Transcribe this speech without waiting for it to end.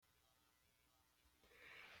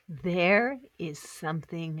There is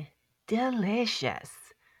something delicious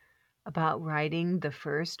about writing the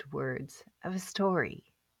first words of a story.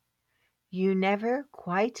 You never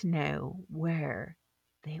quite know where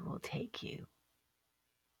they will take you.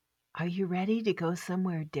 Are you ready to go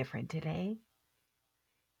somewhere different today?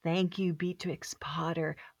 Thank you, Beatrix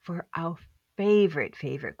Potter, for our favorite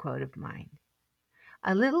quote of mine.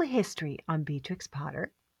 A little history on Beatrix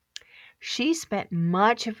Potter. She spent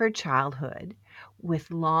much of her childhood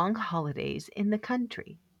with long holidays in the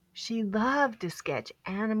country. She loved to sketch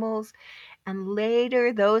animals, and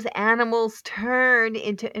later those animals turned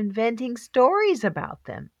into inventing stories about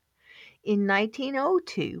them. In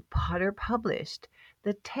 1902, Potter published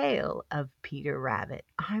The Tale of Peter Rabbit.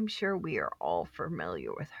 I'm sure we are all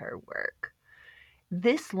familiar with her work.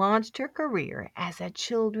 This launched her career as a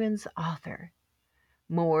children's author.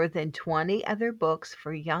 More than 20 other books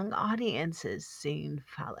for young audiences soon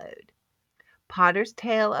followed. Potter's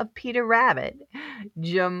Tale of Peter Rabbit,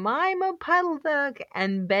 Jemima Puddle Duck,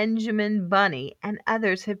 and Benjamin Bunny, and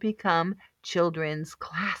others have become children's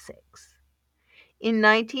classics. In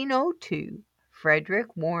 1902, Frederick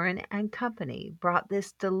Warren and Company brought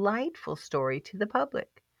this delightful story to the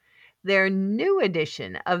public. Their new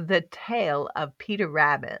edition of The Tale of Peter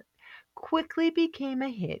Rabbit quickly became a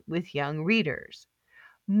hit with young readers.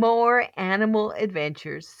 More animal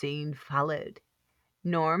adventures soon followed.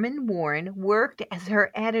 Norman Warren worked as her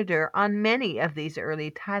editor on many of these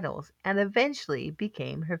early titles and eventually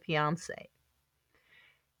became her fiance.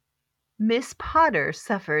 Miss Potter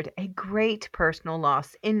suffered a great personal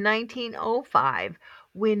loss in 1905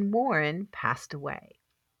 when Warren passed away.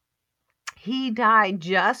 He died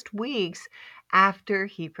just weeks after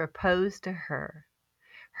he proposed to her.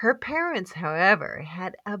 Her parents, however,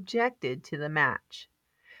 had objected to the match.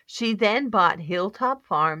 She then bought Hilltop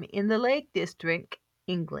Farm in the Lake District,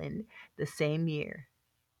 England, the same year.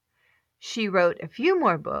 She wrote a few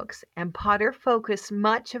more books, and Potter focused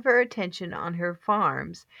much of her attention on her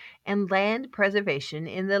farms and land preservation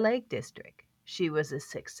in the Lake District. She was a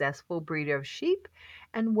successful breeder of sheep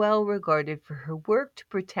and well regarded for her work to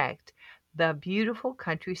protect the beautiful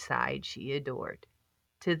countryside she adored.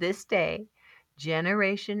 To this day,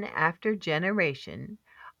 generation after generation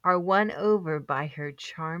are won over by her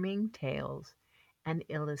charming tales and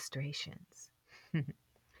illustrations.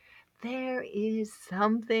 There is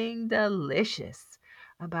something delicious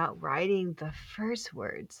about writing the first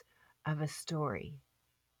words of a story.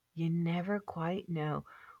 You never quite know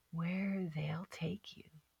where they'll take you,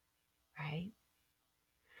 right?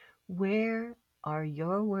 Where are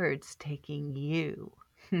your words taking you?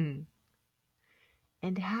 And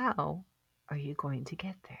how are you going to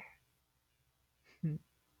get there?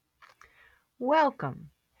 Welcome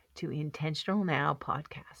to Intentional Now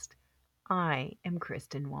podcast. I am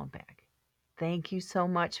Kristen Wambach. Thank you so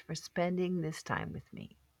much for spending this time with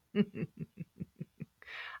me.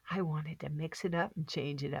 I wanted to mix it up and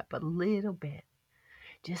change it up a little bit.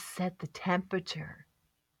 Just set the temperature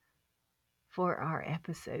for our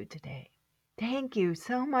episode today. Thank you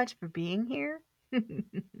so much for being here.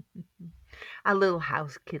 A little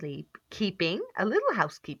housekeeping,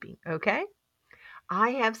 okay?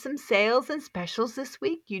 I have some sales and specials this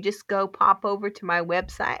week. You just go pop over to my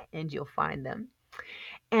website and you'll find them.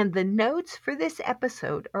 And the notes for this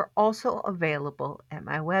episode are also available at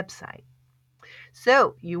my website.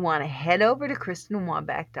 So you want to head over to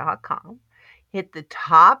KristenWambach.com, hit the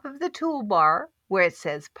top of the toolbar where it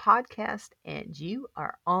says podcast, and you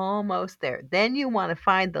are almost there. Then you want to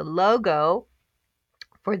find the logo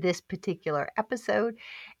for this particular episode,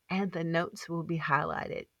 and the notes will be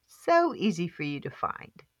highlighted. So easy for you to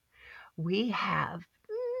find. We have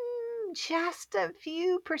just a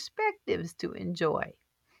few perspectives to enjoy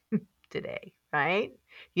today, right?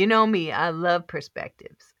 You know me, I love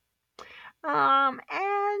perspectives. And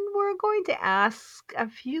we're going to ask a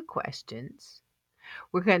few questions.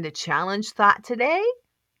 We're going to challenge thought today.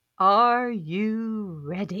 Are you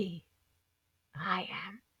ready? I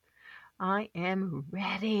am. I am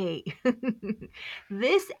ready.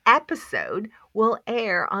 This episode will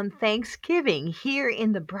air on Thanksgiving here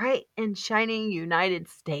in the bright and shining United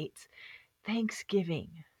States.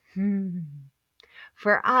 Thanksgiving.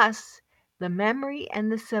 For us, the memory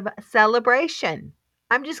and the celebration.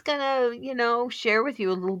 I'm just going to, share with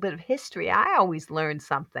you a little bit of history. I always learn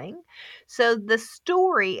something. So, the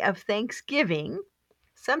story of Thanksgiving,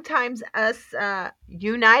 sometimes us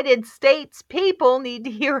United States people need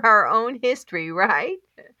to hear our own history, right?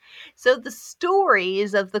 So, the story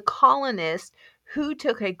is of the colonists who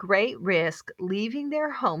took a great risk leaving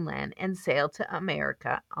their homeland and sailed to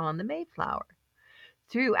America on the Mayflower.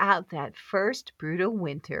 Throughout that first brutal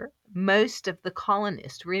winter, most of the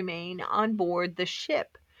colonists remained on board the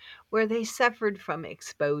ship, where they suffered from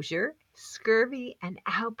exposure, scurvy, and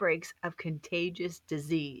outbreaks of contagious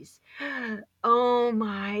disease. Oh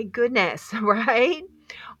my goodness, right?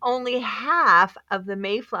 Only half of the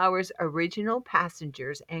Mayflower's original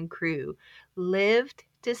passengers and crew lived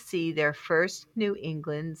to see their first New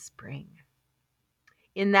England spring.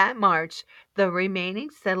 In that March, the remaining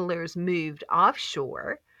settlers moved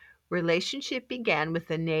offshore. Relationship began with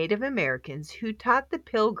the Native Americans who taught the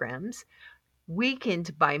Pilgrims,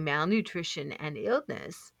 weakened by malnutrition and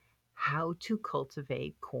illness, how to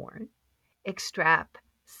cultivate corn, extract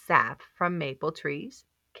sap from maple trees,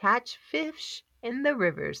 catch fish in the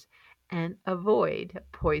rivers, and avoid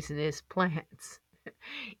poisonous plants.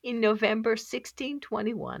 In November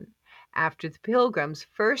 1621, after the Pilgrims'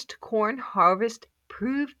 first corn harvest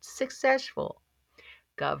proved successful,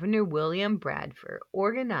 Governor William Bradford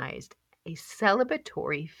organized a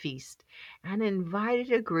celebratory feast and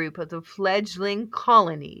invited a group of the fledgling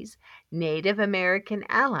colony's Native American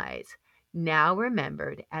allies, now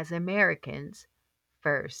remembered as Americans'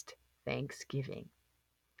 first Thanksgiving.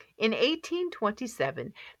 In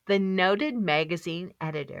 1827, the noted magazine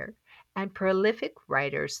editor and prolific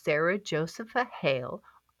writer Sarah Josepha Hale,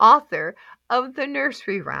 author of the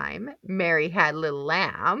nursery rhyme Mary Had a Little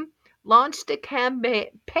Lamb, launched a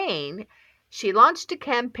campaign. She launched a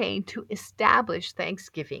campaign to establish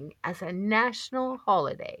Thanksgiving as a national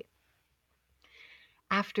holiday.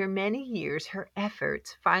 After many years, her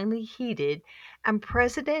efforts finally heeded, and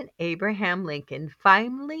President Abraham Lincoln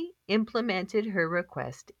finally implemented her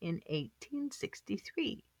request in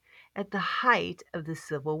 1863, at the height of the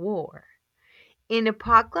Civil War. In a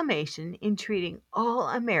proclamation entreating all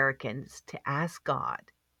Americans to ask God,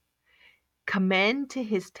 commend to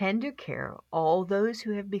his tender care all those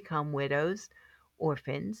who have become widows,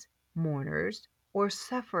 orphans, mourners, or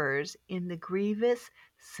sufferers in the grievous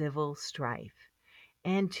civil strife,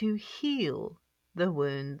 and to heal the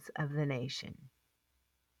wounds of the nation.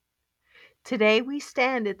 Today we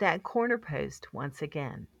stand at that corner post once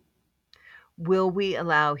again. Will we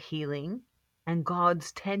allow healing and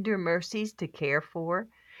God's tender mercies to care for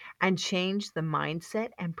and change the mindset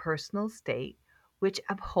and personal state which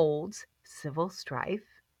upholds civil strife?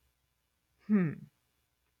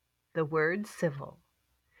 The word civil,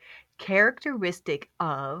 characteristic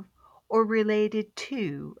of or related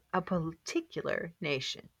to a particular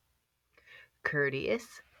nation.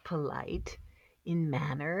 Courteous, polite in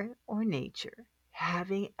manner or nature,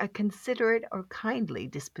 having a considerate or kindly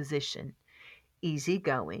disposition,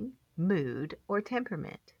 easygoing, mood or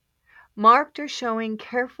temperament, marked or showing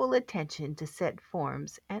careful attention to set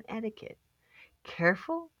forms and etiquette,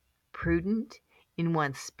 careful, prudent in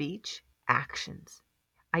one's speech, actions.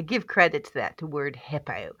 I give credit to that to Word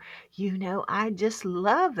Hippo. I just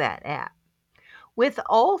love that app. With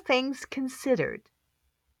all things considered,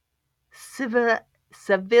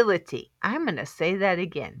 civility. I'm going to say that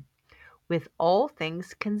again. With all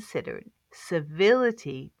things considered,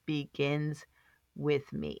 civility begins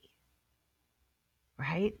with me.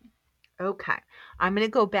 Right? Okay. I'm going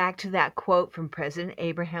to go back to that quote from President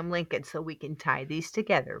Abraham Lincoln so we can tie these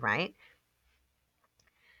together, right?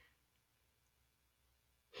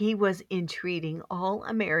 He was entreating all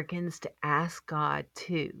Americans to ask God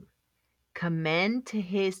to commend to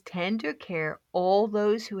his tender care all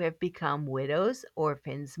those who have become widows,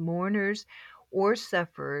 orphans, mourners, or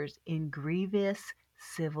sufferers in grievous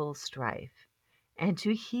civil strife, and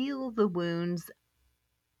to heal the wounds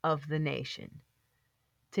of the nation.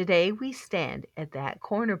 Today we stand at that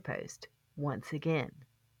corner post once again.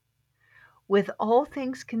 With all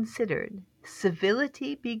things considered,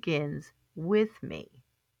 civility begins with me,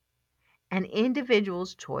 an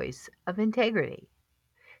individual's choice of integrity.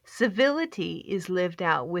 Civility is lived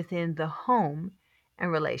out within the home and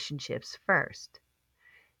relationships first.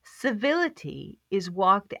 Civility is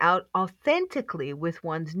walked out authentically with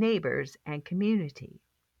one's neighbors and community.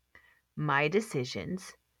 My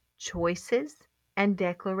decisions, choices, and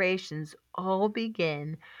declarations all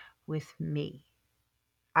begin with me.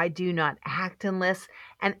 I do not act unless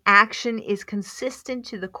an action is consistent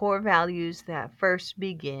to the core values that first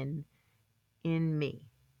begin in me.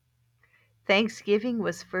 Thanksgiving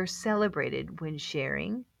was first celebrated when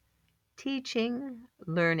sharing, teaching,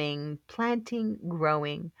 learning, planting,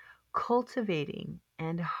 growing, cultivating,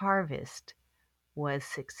 and harvest was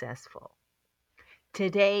successful.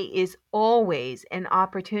 Today is always an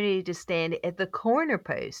opportunity to stand at the corner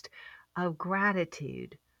post of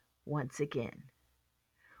gratitude once again.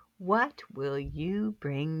 What will you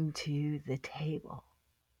bring to the table?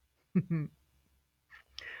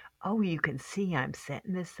 Oh, you can see I'm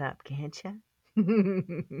setting this up, can't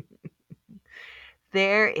you?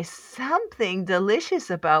 There is something delicious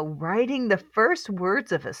about writing the first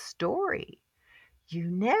words of a story. You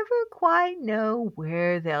never quite know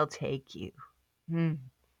where they'll take you. Hmm.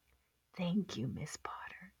 Thank you, Miss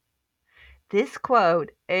Potter. This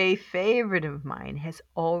quote, a favorite of mine, has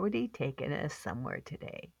already taken us somewhere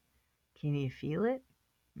today. Can you feel it?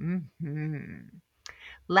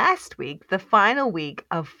 Last week, the final week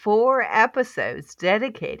of 4 episodes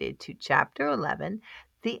dedicated to Chapter 11,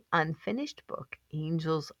 The Unfinished Book,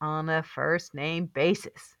 Angels on a First Name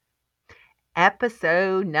Basis.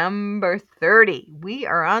 Episode number 30. We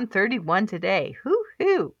are on 31 today.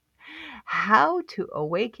 Hoo-hoo! How to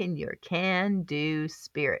awaken your can-do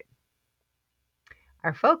spirit.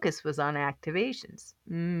 Our focus was on activations.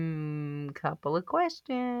 Couple of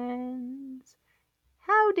questions.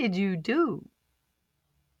 How did you do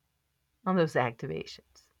on those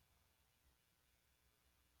activations?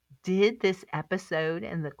 Did this episode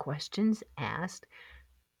and the questions asked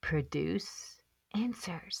produce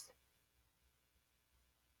answers?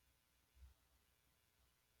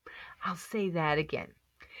 I'll say that again.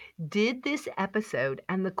 Did this episode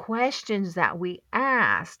and the questions that we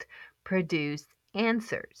asked produce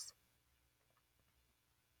answers?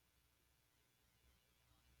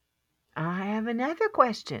 I have another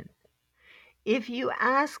question. If you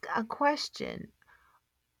ask a question,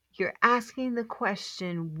 you're asking the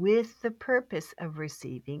question with the purpose of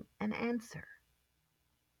receiving an answer.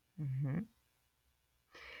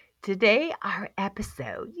 Today, our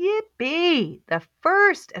episode, yippee, the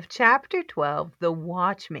first of Chapter 12, The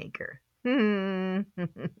Watchmaker.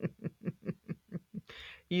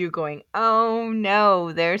 You're going, oh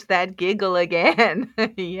no, there's that giggle again.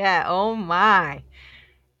 Yeah, oh my.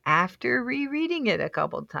 After rereading it a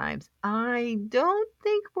couple times, I don't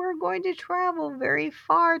think we're going to travel very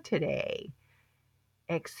far today,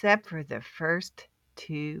 except for the first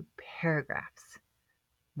 2 paragraphs.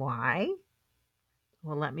 Why?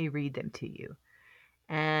 Well, let me read them to you,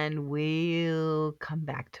 and we'll come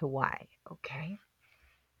back to why, okay?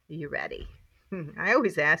 Are you ready? I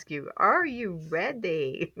always ask you, are you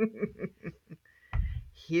ready?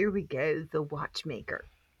 Here we go, The Watchmaker.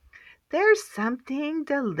 There's something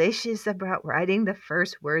delicious about writing the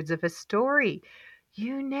first words of a story.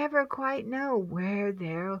 You never quite know where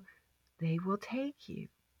they will take you.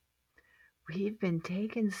 We've been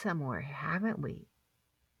taken somewhere, haven't we?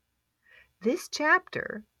 This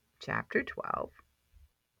chapter, chapter 12,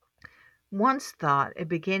 once thought a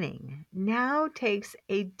beginning, now takes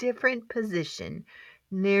a different position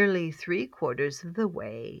nearly 3/4 of the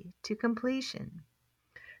way to completion.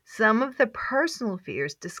 Some of the personal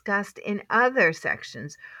fears discussed in other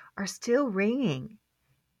sections are still ringing,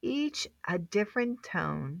 each a different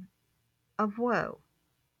tone of woe.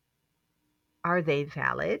 Are they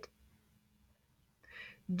valid?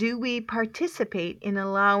 Do we participate in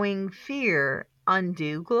allowing fear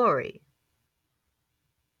undue glory?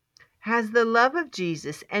 Has the love of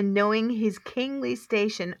Jesus and knowing his kingly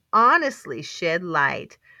station honestly shed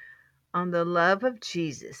light on the love of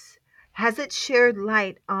Jesus? Has it shared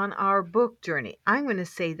light on our book journey? I'm going to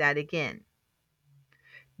say that again.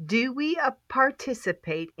 Do we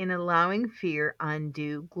participate in allowing fear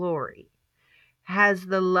undue glory? Has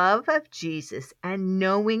the love of Jesus and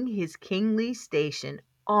knowing his kingly station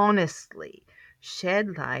honestly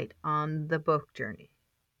shed light on the book journey?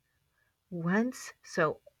 Once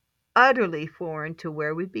so utterly foreign to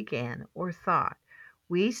where we began or thought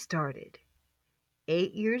we started,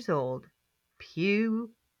 8 years old,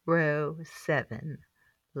 pew row 7,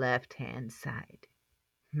 left-hand side.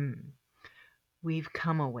 We've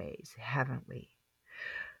come a ways, haven't we?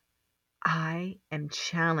 I am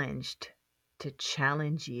challenged to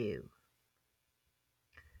challenge you.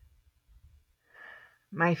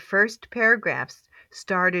 My first paragraphs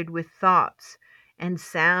started with thoughts and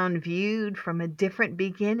sound viewed from a different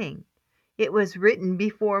beginning. It was written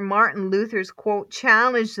before Martin Luther's quote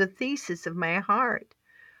challenged the thesis of my heart.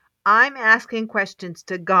 I'm asking questions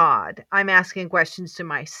to God. I'm asking questions to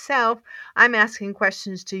myself. I'm asking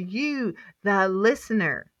questions to you, the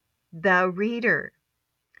listener, the reader.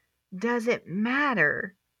 Does it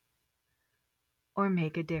matter or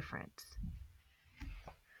make a difference?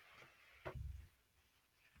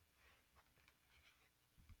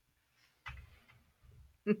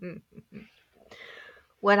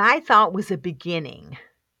 What I thought was a beginning,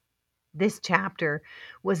 this chapter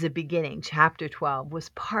was a beginning, chapter 12 was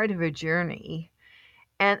part of a journey,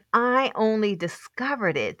 and I only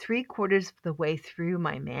discovered it 3/4 of the way through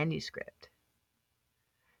my manuscript.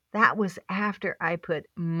 That was after I put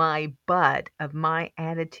my butt of my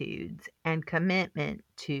attitudes and commitment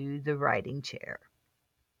to the writing chair.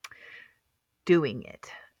 Doing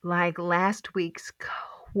it. Like last week's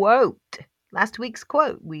quote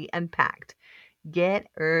we unpacked. Get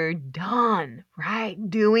her done, right?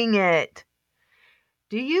 Doing it.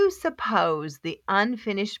 Do you suppose the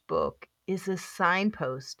unfinished book is a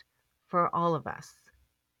signpost for all of us?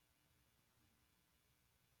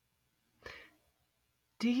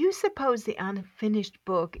 Do you suppose the unfinished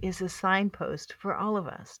book is a signpost for all of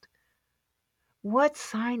us? What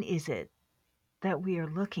sign is it that we are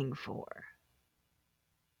looking for?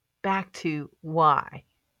 Back to why.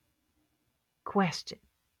 Question.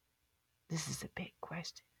 This is a big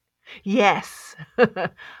question. Yes,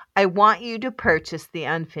 I want you to purchase the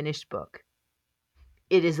unfinished book.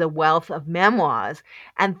 It is a wealth of memoirs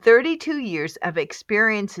and 32 years of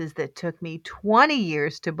experiences that took me 20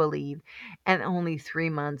 years to believe and only 3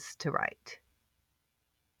 months to write.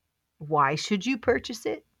 Why should you purchase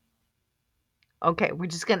it? Okay, we're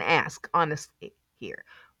just going to ask honestly here.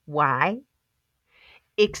 Why?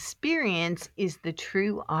 Experience is the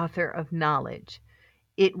true author of knowledge.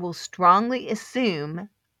 I will strongly assume,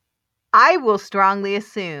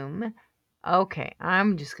 okay,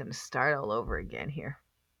 I'm just going to start all over again here.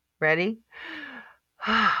 Ready?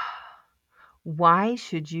 Why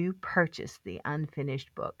should you purchase the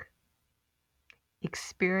unfinished book?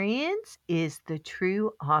 Experience is the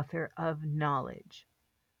true author of knowledge.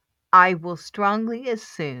 I will strongly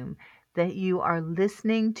assume that you are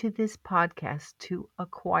listening to this podcast to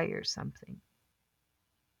acquire something.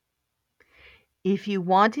 If you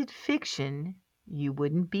wanted fiction, you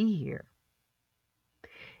wouldn't be here.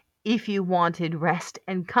 If you wanted rest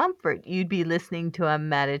and comfort, you'd be listening to a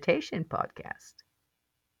meditation podcast.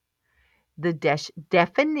 The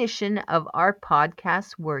definition of our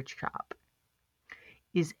podcast workshop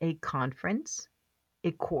is a conference,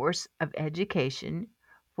 a course of education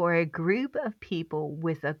for a group of people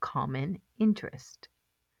with a common interest.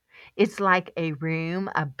 It's like a room,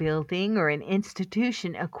 a building, or an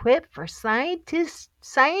institution equipped for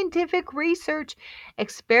scientific research,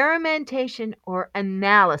 experimentation, or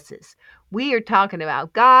analysis. We are talking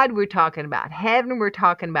about God, we're talking about heaven, we're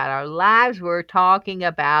talking about our lives, we're talking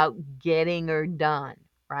about getting her done,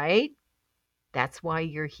 right? That's why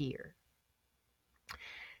you're here.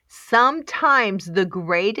 Sometimes the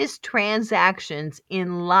greatest transactions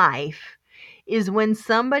in life is when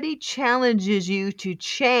somebody challenges you to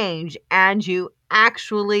change and you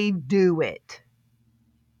actually do it.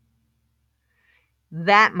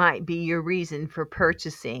 That might be your reason for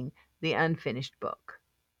purchasing the unfinished book.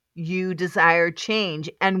 You desire change,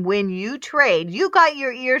 and when you trade, you got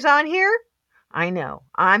your ears on here? I know,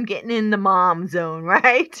 I'm getting in the mom zone,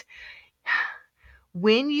 right?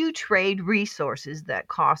 When you trade resources that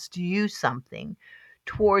cost you something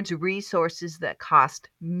towards resources that cost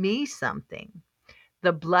me something,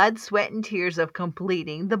 the blood, sweat, and tears of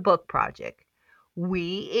completing the book project,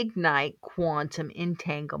 we ignite quantum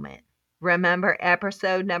entanglement. Remember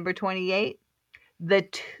episode number 28? The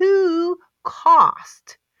two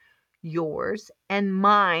cost, yours and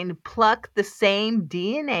mine, pluck the same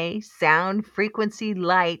DNA, sound, frequency,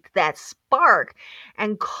 light, that spark,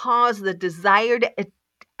 and cause the desired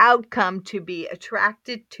outcome to be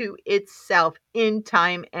attracted to itself in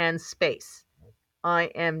time and space. I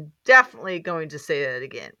am definitely going to say that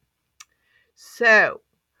again. So,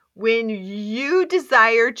 when you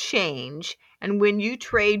desire change and when you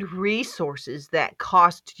trade resources that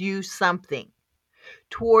cost you something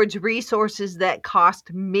towards resources that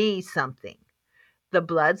cost me something, the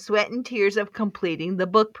blood, sweat, and tears of completing the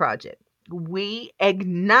book project, we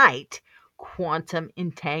ignite quantum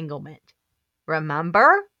entanglement.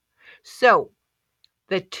 Remember? So,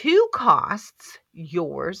 the two costs,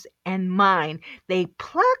 yours and mine, they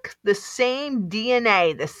pluck the same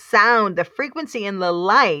DNA, the sound, the frequency, and the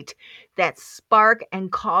light that spark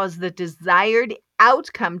and cause the desired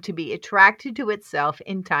outcome to be attracted to itself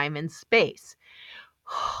in time and space.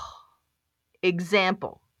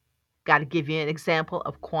 Example. Got to give you an example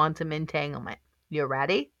of quantum entanglement. You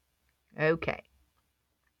ready? Okay.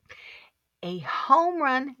 A home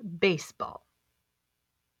run baseball.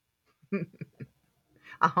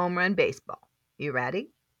 A home run baseball. You ready?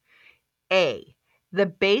 A. The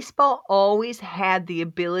baseball always had the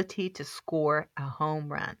ability to score a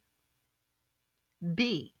home run.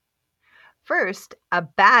 B. First, a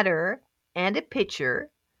batter and a pitcher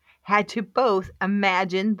had to both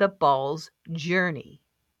imagine the ball's journey.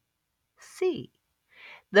 C.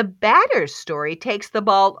 The batter's story takes the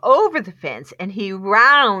ball over the fence and he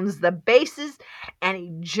rounds the bases and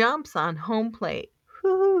he jumps on home plate.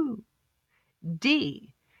 Woo-hoo.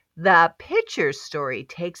 D. The pitcher's story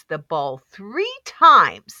takes the ball 3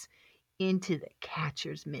 times into the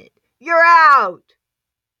catcher's mitt. You're out!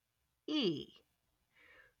 E.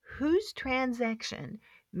 Whose transaction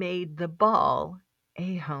made the ball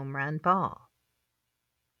a home run ball?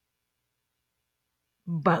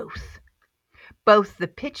 Both. Both the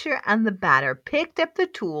pitcher and the batter picked up the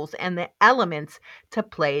tools and the elements to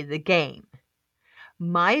play the game.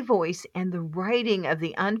 My voice and the writing of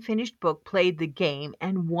the unfinished book played the game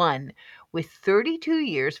and won, with 32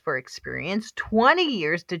 years for experience, 20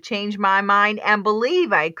 years to change my mind and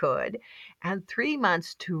believe I could, and 3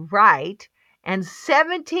 months to write, and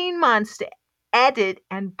 17 months to edit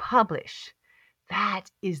and publish. That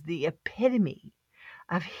is the epitome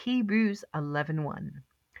of Hebrews 11:1.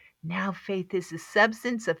 Now faith is the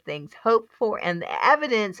substance of things hoped for and the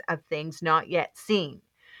evidence of things not yet seen.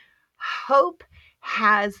 Hope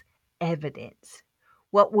has evidence.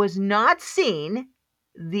 What was not seen,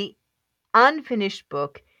 the unfinished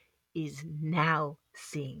book, is now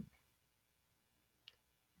seen.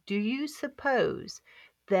 Do you suppose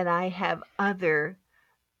that I have other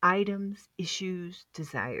items, issues,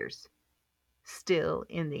 desires still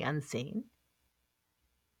in the unseen?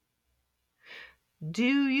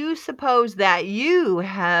 Do you suppose that you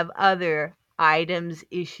have other items,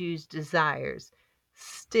 issues, desires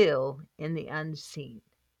still in the unseen?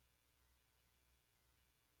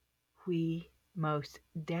 We most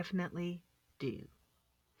definitely do.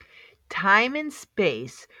 Time and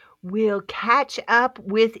space will catch up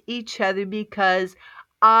with each other because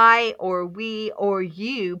I or we or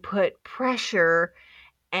you put pressure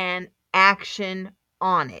and action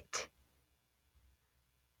on it.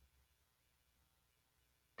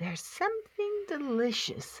 There's something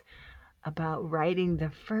delicious about writing the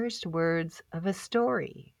first words of a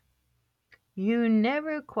story. You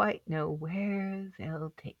never quite know where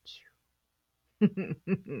they'll take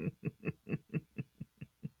you.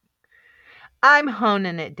 I'm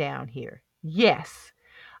honing it down here. Yes,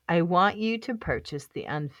 I want you to purchase the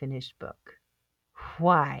unfinished book.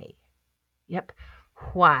 Why? Yep,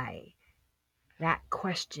 why? That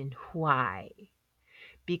question, why?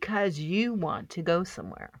 Because you want to go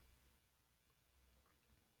somewhere.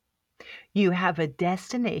 You have a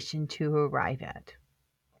destination to arrive at,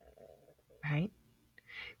 right?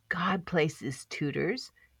 God places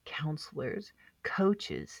tutors, counselors,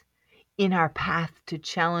 coaches in our path to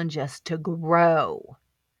challenge us to grow.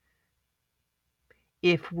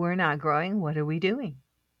 If we're not growing, what are we doing?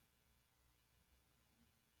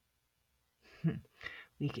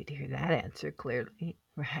 We could hear that answer clearly,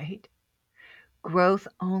 right? Growth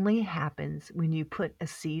only happens when you put a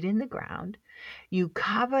seed in the ground, you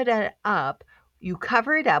cover it up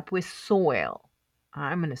with soil.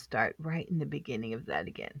 I'm going to start right in the beginning of that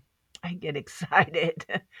again. I get excited.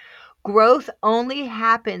 Growth only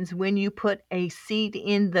happens when you put a seed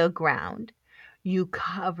in the ground. You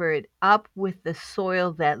cover it up with the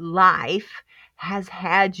soil that life has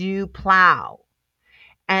had you plow.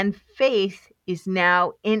 And faith is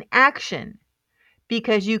now in action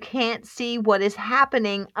because you can't see what is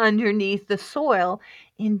happening underneath the soil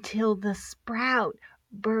until the sprout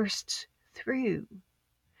bursts through.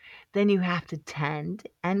 Then you have to tend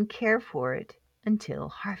and care for it until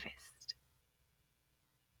harvest.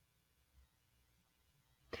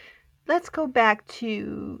 Let's go back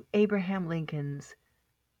to Abraham Lincoln's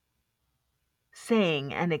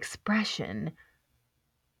saying and expression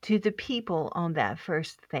to the people on that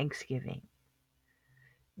first Thanksgiving.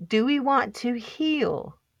 Do we want to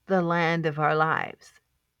heal the land of our lives?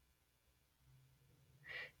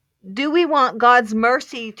 Do we want God's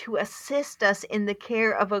mercy to assist us in the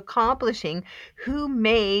care of accomplishing who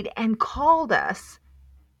made and called us,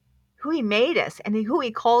 who He made us, and who He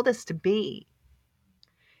called us to be?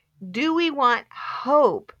 Do we want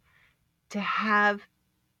hope to have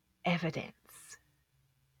evidence?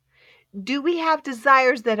 Do we have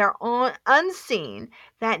desires that are unseen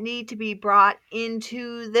that need to be brought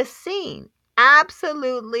into the scene?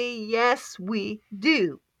 Absolutely, yes, we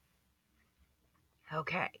do.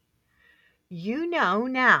 Okay. You know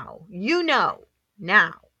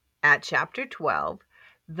now at chapter 12,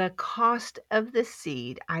 the cost of the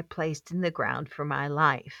seed I placed in the ground for my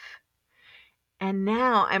life. And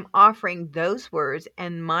now I'm offering those words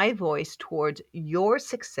and my voice towards your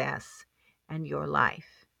success and your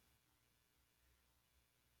life.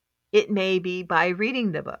 It may be by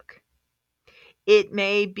reading the book. It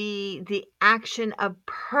may be the action of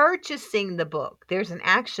purchasing the book. There's an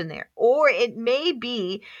action there. Or it may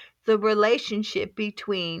be the relationship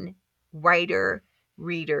between writer,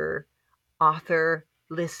 reader, author,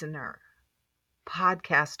 listener,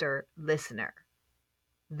 podcaster, listener.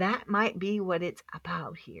 That might be what it's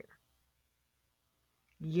about here.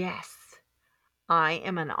 Yes, I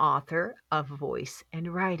am an author of voice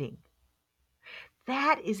and writing.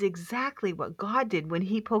 That is exactly what God did when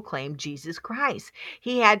he proclaimed Jesus Christ.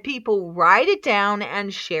 He had people write it down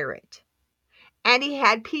and share it. And he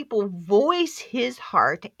had people voice his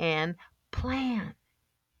heart and plan.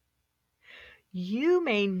 You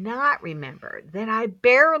may not remember that I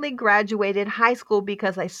barely graduated high school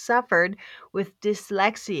because I suffered with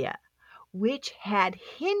dyslexia, which had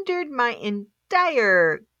hindered my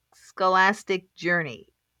entire scholastic journey.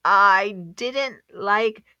 I didn't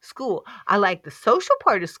like school. I liked the social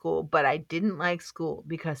part of school, but I didn't like school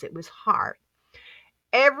because it was hard.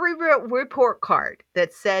 Every report card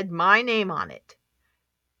that said my name on it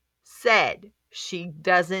said she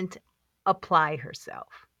doesn't apply herself.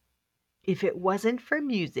 If it wasn't for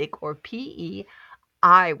music or PE,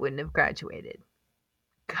 I wouldn't have graduated.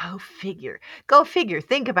 Go figure. Go figure.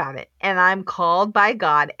 Think about it. And I'm called by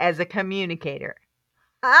God as a communicator.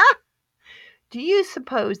 Huh? Do you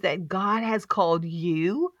suppose that God has called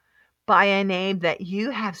you by a name that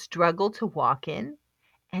you have struggled to walk in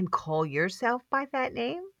and call yourself by that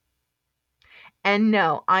name? And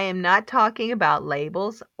no, I am not talking about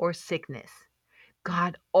labels or sickness.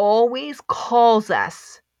 God always calls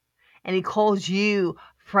us, and he calls you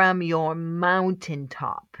from your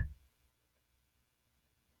mountaintop.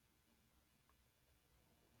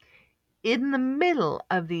 In the middle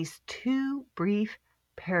of these two brief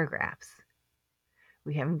paragraphs,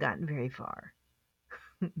 we haven't gotten very far.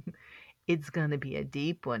 It's going to be a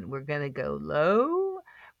deep one. We're going to go low.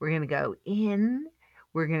 We're going to go in.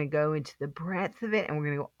 We're going to go into the breadth of it, and we're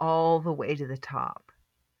going to go all the way to the top.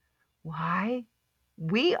 Why?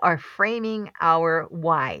 We are framing our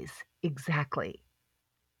whys exactly.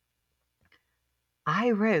 I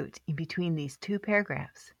wrote in between these two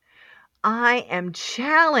paragraphs, I am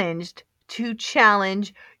challenged to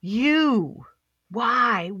challenge you.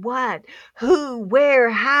 Why? What? Who? Where?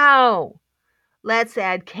 How? Let's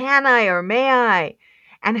add can I or may I?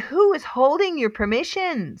 And who is holding your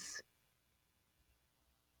permissions?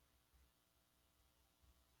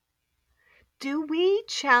 Do we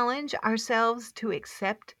challenge ourselves to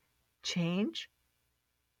accept change?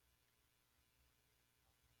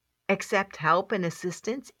 Accept help and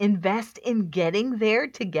assistance? Invest in getting there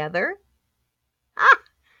together? Ah,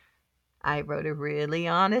 I wrote a really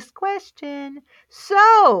honest question.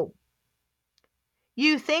 So,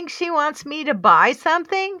 you think she wants me to buy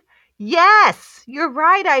something? Yes, you're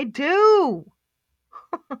right, I do.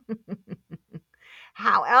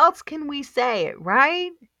 How else can we say it,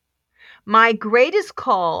 right? My greatest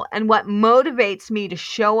call and what motivates me to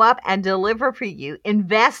show up and deliver for you,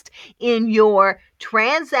 invest in your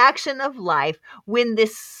transaction of life when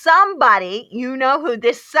this somebody, you know who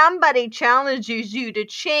this somebody challenges you to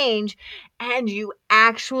change and you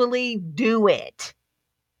actually do it.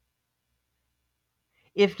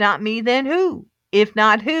 If not me, then who? If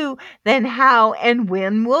not who, then how and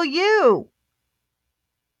when will you?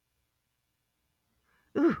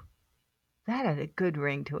 Ooh, that had a good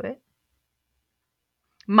ring to it.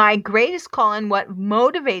 My greatest call and what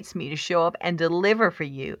motivates me to show up and deliver for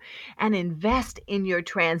you and invest in your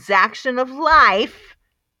transaction of life.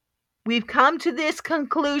 We've come to this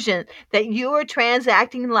conclusion that you are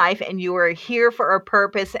transacting life and you are here for a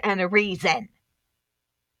purpose and a reason.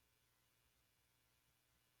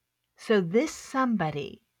 So this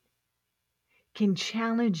somebody can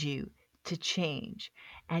challenge you to change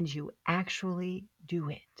and you actually do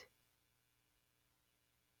it.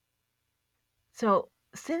 So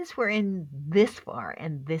since we're in this far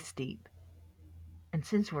and this deep, and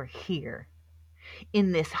since we're here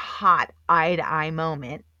in this hot eye-to-eye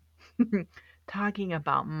moment, talking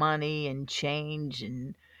about money and change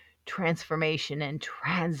and transformation and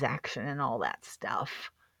transaction and all that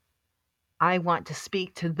stuff, I want to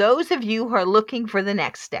speak to those of you who are looking for the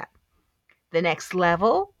next step, the next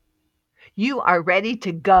level. You are ready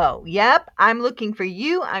to go. Yep, I'm looking for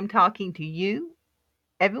you. I'm talking to you.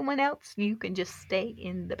 Everyone else, you can just stay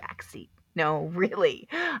in the back seat. No, really.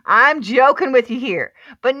 I'm joking with you here.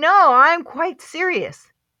 But no, I'm quite serious.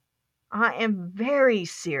 I am very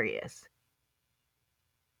serious.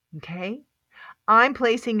 Okay? I'm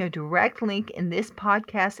placing a direct link in this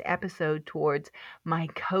podcast episode towards my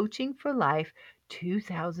Coaching for Life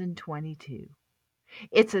 2022.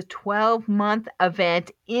 It's a 12-month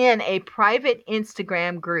event in a private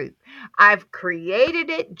Instagram group. I've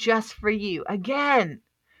created it just for you. Again,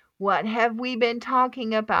 what have we been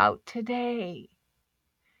talking about today?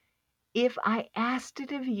 If I asked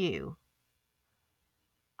it of you,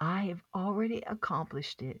 I have already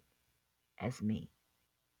accomplished it as me.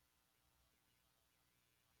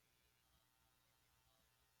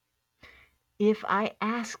 If I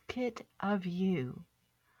ask it of you,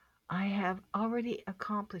 I have already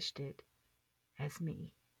accomplished it as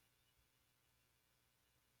me.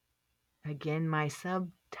 Again, my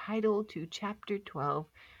subtitle to Chapter 12,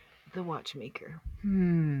 The Watchmaker.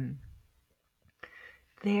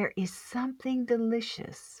 There is something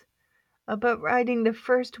delicious about writing the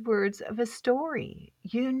first words of a story.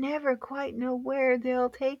 You never quite know where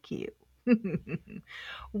they'll take you.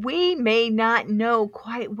 We may not know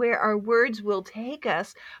quite where our words will take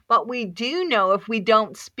us, but we do know if we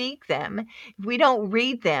don't speak them, if we don't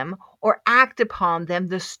read them or act upon them,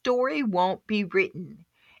 the story won't be written.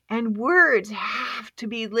 And words have to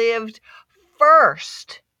be lived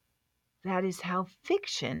first. That is how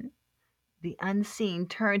fiction, the unseen,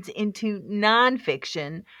 turns into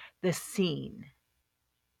nonfiction, the seen.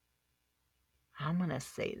 I'm going to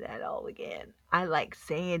say that all again. I like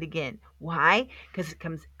saying it again. Why? Because it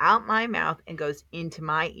comes out my mouth and goes into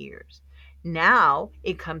my ears. Now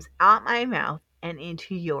it comes out my mouth and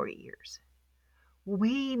into your ears.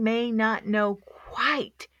 We may not know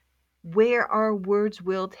quite where our words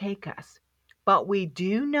will take us, but we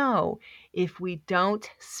do know if we don't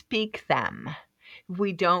speak them, if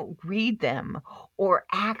we don't read them or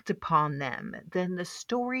act upon them, then the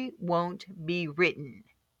story won't be written.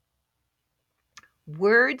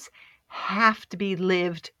 Words have to be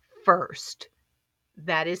lived first.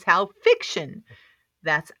 That is how fiction,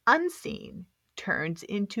 that's unseen, turns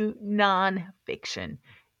into nonfiction,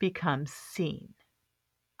 becomes seen.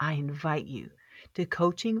 I invite you to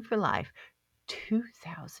Coaching for Life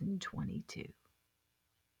 2022.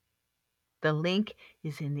 The link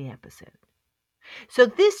is in the episode. So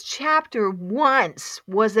this chapter once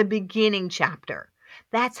was a beginning chapter.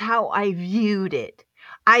 That's how I viewed it.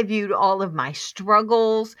 I viewed all of my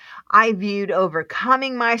struggles. I viewed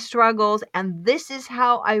overcoming my struggles. And this is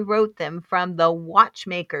how I wrote them from the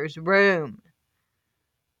watchmaker's room.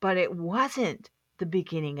 But it wasn't the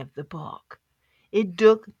beginning of the book. It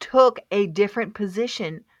took a different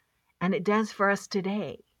position, and it does for us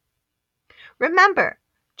today. Remember,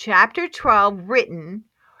 chapter 12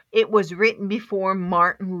 it was written before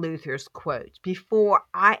Martin Luther's quotes, before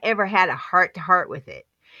I ever had a heart-to-heart with it.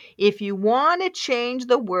 If you want to change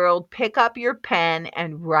the world, pick up your pen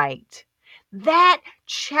and write. That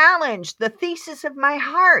challenged the thesis of my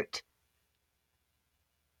heart.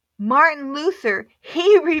 Martin Luther,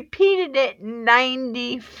 he repeated it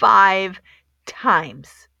 95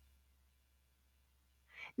 times.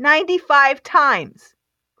 95 times.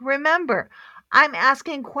 Remember, I'm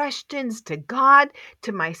asking questions to God,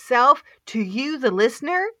 to myself, to you, the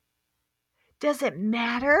listener. Does it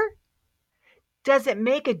matter? Does it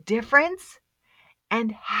make a difference?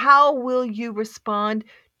 And how will you respond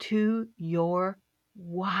to your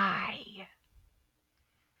why?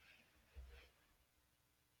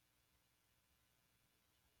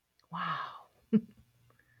 Wow.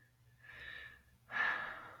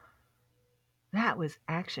 That was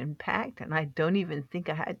action-packed, and I don't even think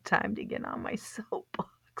I had time to get on my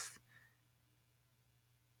soapbox.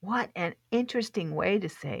 What an interesting way to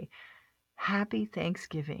say Happy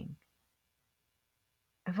Thanksgiving.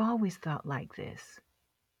 I've always thought like this.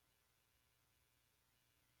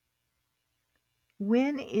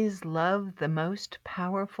 When is love the most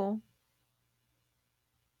powerful?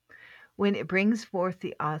 When it brings forth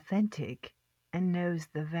the authentic and knows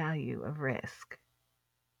the value of risk.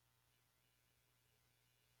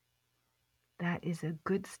 That is a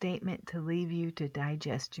good statement to leave you to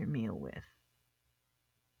digest your meal with.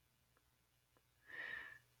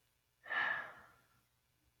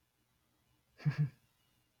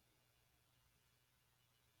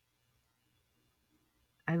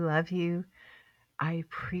 I love you. I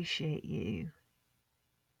appreciate you.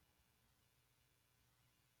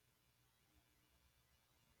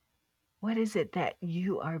 What is it that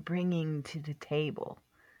you are bringing to the table?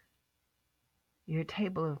 Your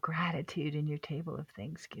table of gratitude and your table of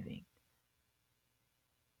thanksgiving.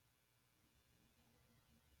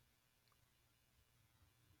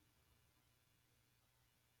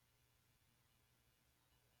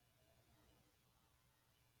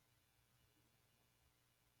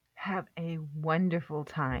 Have a wonderful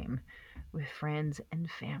time with friends and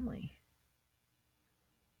family.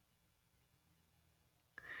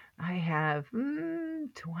 I have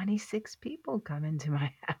 26 people coming to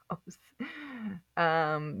my house.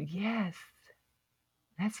 Yes,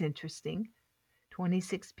 that's interesting.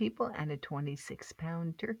 26 people and a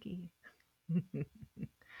 26-pound turkey.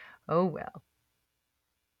 Oh well.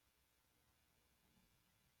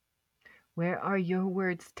 Where are your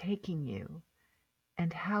words taking you?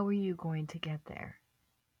 And how are you going to get there?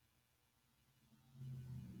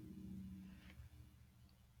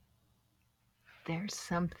 There's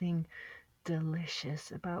something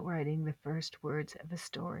delicious about writing the first words of a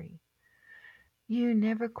story. You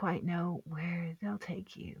never quite know where they'll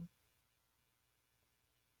take you.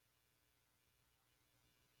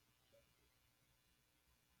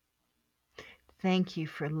 Thank you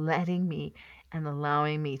for letting me and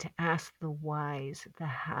allowing me to ask the whys, the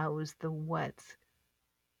hows, the whats,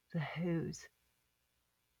 the whos.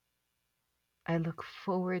 I look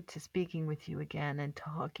forward to speaking with you again and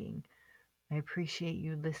talking. I appreciate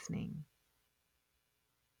you listening.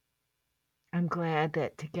 I'm glad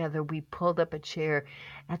that together we pulled up a chair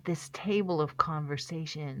at this table of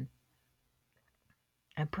conversation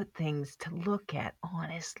and put things to look at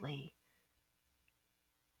honestly,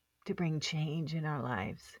 to bring change in our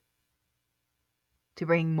lives, to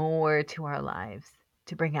bring more to our lives,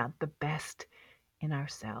 to bring out the best in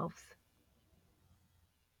ourselves.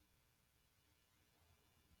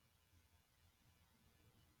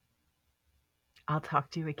 I'll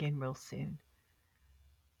talk to you again real soon.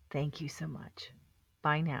 Thank you so much.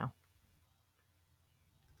 Bye now.